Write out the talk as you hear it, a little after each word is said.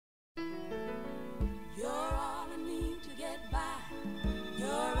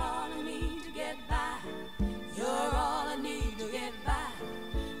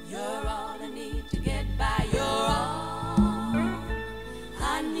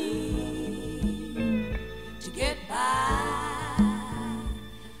need to get by.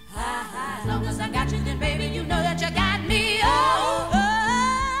 As long as I got you, then baby, you know that you got me. Oh, oh.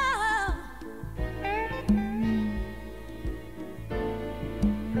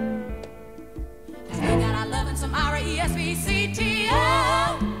 We got our love and some R-E-S-P-C-T.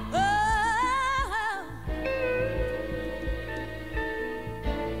 Oh, oh.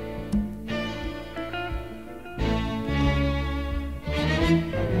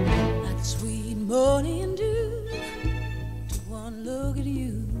 Like the sweet morning dew, one look at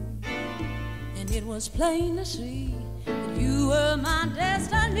you, and it was plain to see that you were my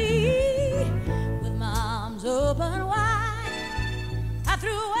destiny. With my arms open wide, I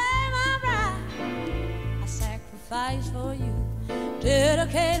threw away my pride. I sacrificed for you,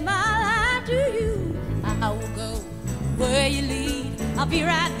 dedicate my life to you. I will go where you lead, I'll be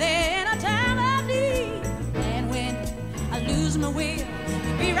right there in a time of need. And when I lose my will,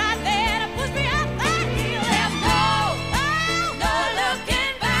 you'll be right there to push me off that hill. There's no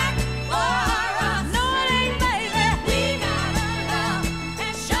looking back for us. No, it ain't, baby. We got a love,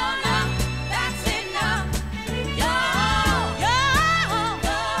 and sure enough, that's enough. You're all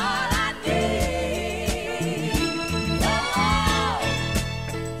I need. You're all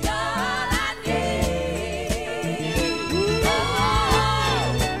I need.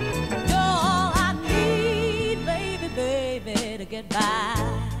 You're all I need, baby, baby, to get by.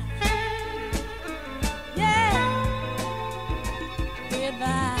 Yeah, get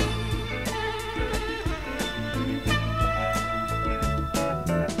by.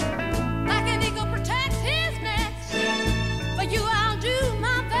 Like an eagle protects his nest, for you I'll do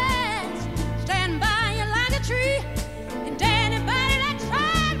my best. Stand by you like a tree, and anybody that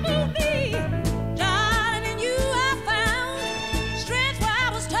tries to move me. Darling, in you I found strength where I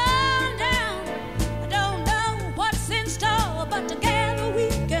was torn down. I don't know what's in store, but together we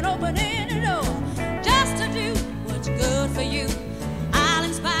can open any door. Just to do what's good for you, I'll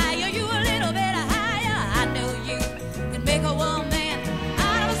inspire you a little bit higher. I know you can make a woman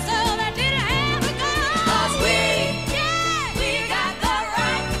out of a soul that didn't have a goal. 'Cause we got the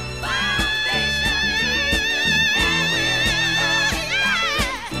right foundation, and we're in love,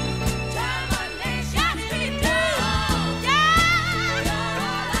 determination we do. You're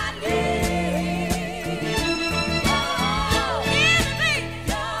all I need. Oh, give me,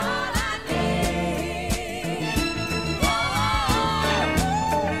 you're all I need.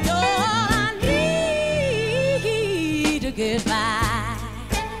 You're all I need to get by.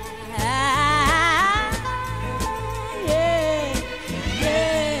 Yeah,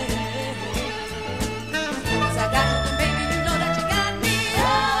 yeah. 'Cause I got you, then baby, you know that you got me. Oh,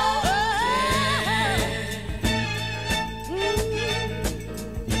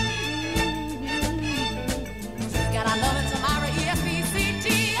 we got our love and some R-E-S-P-C-T.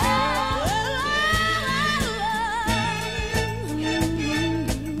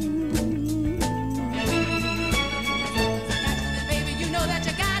 Baby, you know that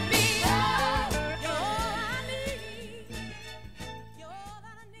you got me. You're all I need. You're all I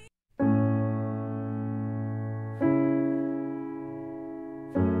need.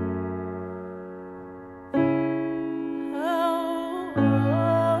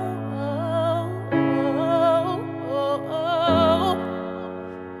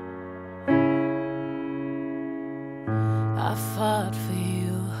 I fought for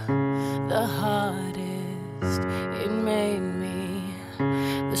you the hardest. It made me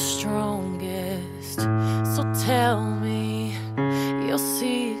the strongest. So tell me your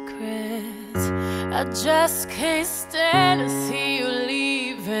secrets. I just can't stand to see you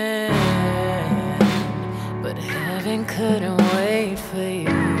leaving, but heaven couldn't wait for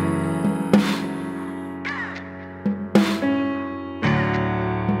you.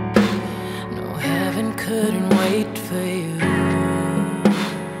 No, heaven couldn't wait for you.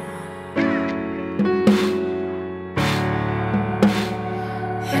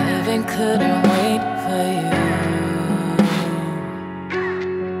 Heaven couldn't wait for you.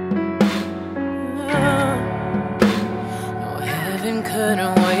 No, heaven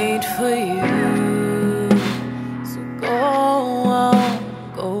couldn't wait for you. So go on,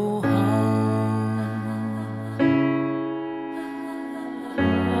 go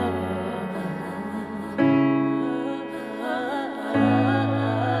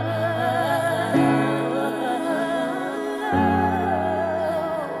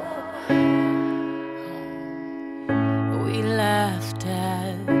We laughed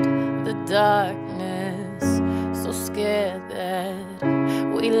at the darkness, so scared that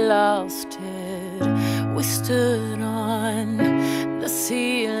we lost it. We stood on the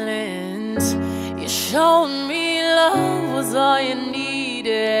ceilings. You showed me love was all you needed.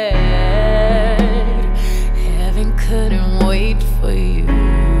 needed. Heaven couldn't wait for you.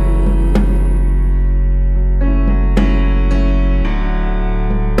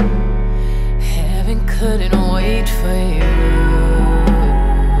 Heaven couldn't wait for you.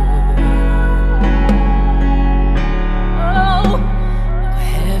 Oh,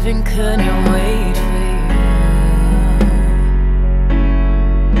 heaven couldn't wait for you.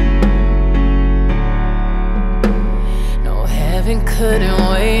 Heaven couldn't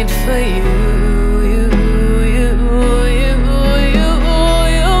wait for you.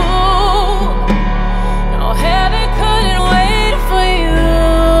 No, heaven couldn't wait for you.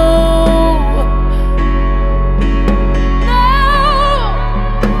 No,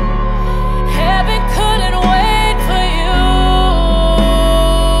 heaven couldn't wait for you.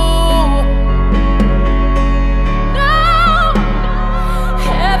 No,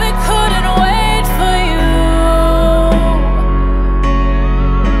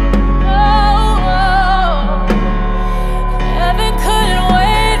 heaven couldn't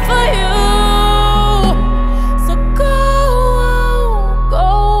wait for you.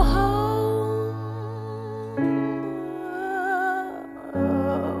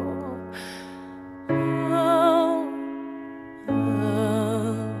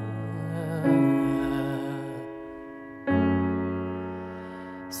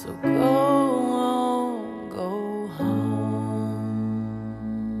 So go home.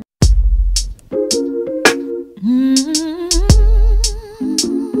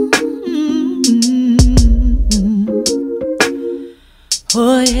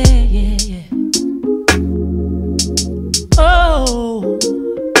 Oh yeah, yeah, yeah. Oh.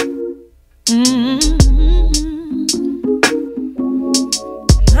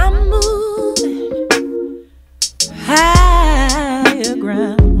 I'm moving higher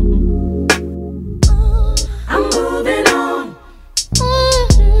ground. I'm moving on.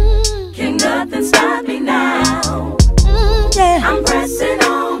 Can't nothing stop me now. Yeah. I'm pressing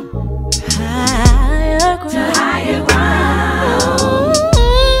on higher ground. To higher ground.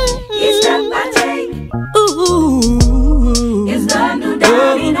 Each step I take, ooh, is the new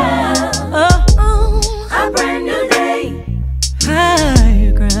dawning of a brand new day.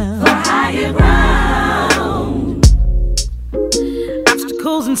 Higher ground. For higher ground.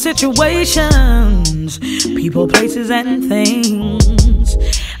 Obstacles and situations, people, places, and things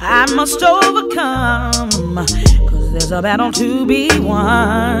I must overcome, 'cause there's a battle to be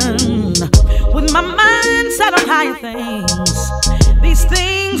won. With my mind set on higher things, these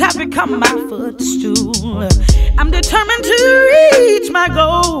things have become my footstool. I'm determined to reach my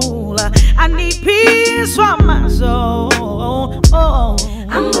goal. I need peace for my soul. Oh.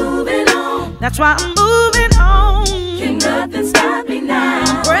 I'm moving on. That's why I'm moving on. Can nothing stop me now.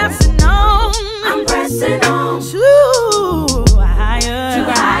 I'm pressing on. I'm pressing on. To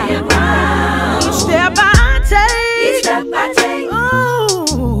higher ground. Each step I take. Each step I take.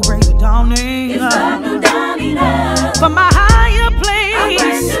 Oh, brings the dawning. It's the new dawning up. For my higher place. A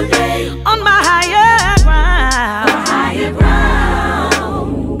brand new day. On my higher ground. For higher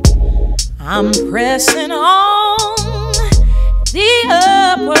ground. I'm pressing on the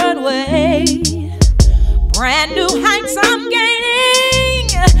upward way. Brand new heights I'm gaining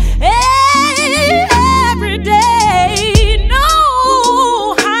every day. No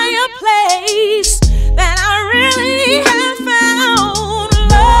higher place that I really have found.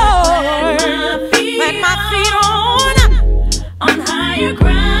 Lord, plant my feet on higher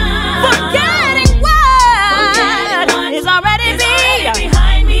ground. Forgetting what is already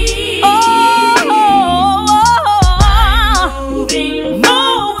behind me.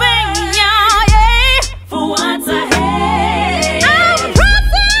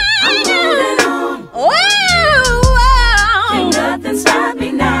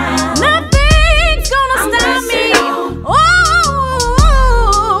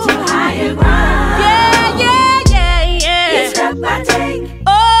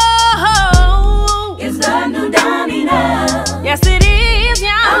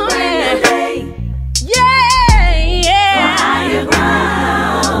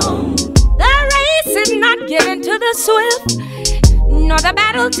 Swift, nor the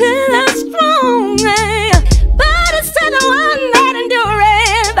battle to the strong, but it's to the one that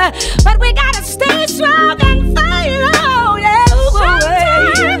endureth. But we gotta stay strong and fight on. Yeah.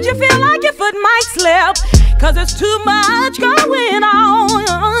 Sometimes you feel like your foot might slip, 'cause there's too much going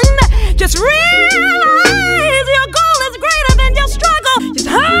on. Just realize your goal is greater than your struggle. Just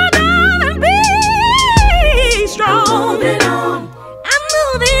hold on and be strong. I'm moving on. I'm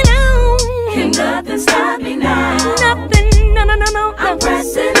moving on. Can nothing stop me now? Nothing, no. I'm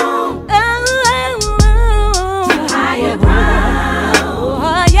pressing on. To higher ground.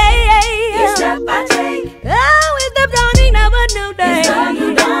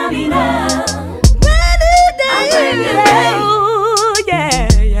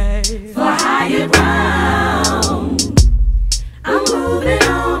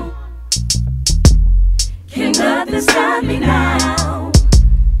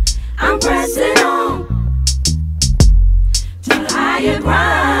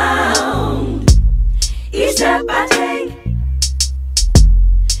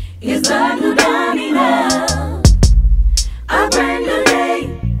 is the new dawning of a brand new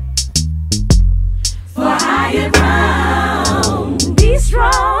day for higher ground. Be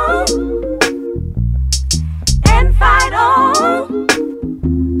strong and fight on,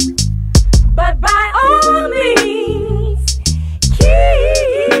 but by all means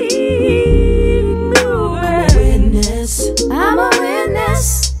keep moving. I'm a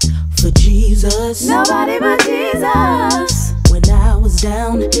witness for Jesus. Nobody but Jesus. When I was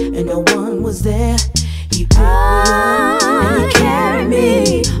down and no one was there, He picked me up and He carried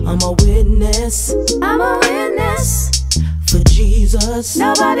me. I'm a witness. I'm a witness for Jesus.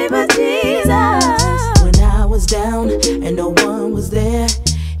 Nobody but Jesus. When I was down and no one was there,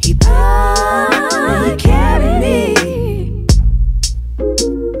 He picked me up and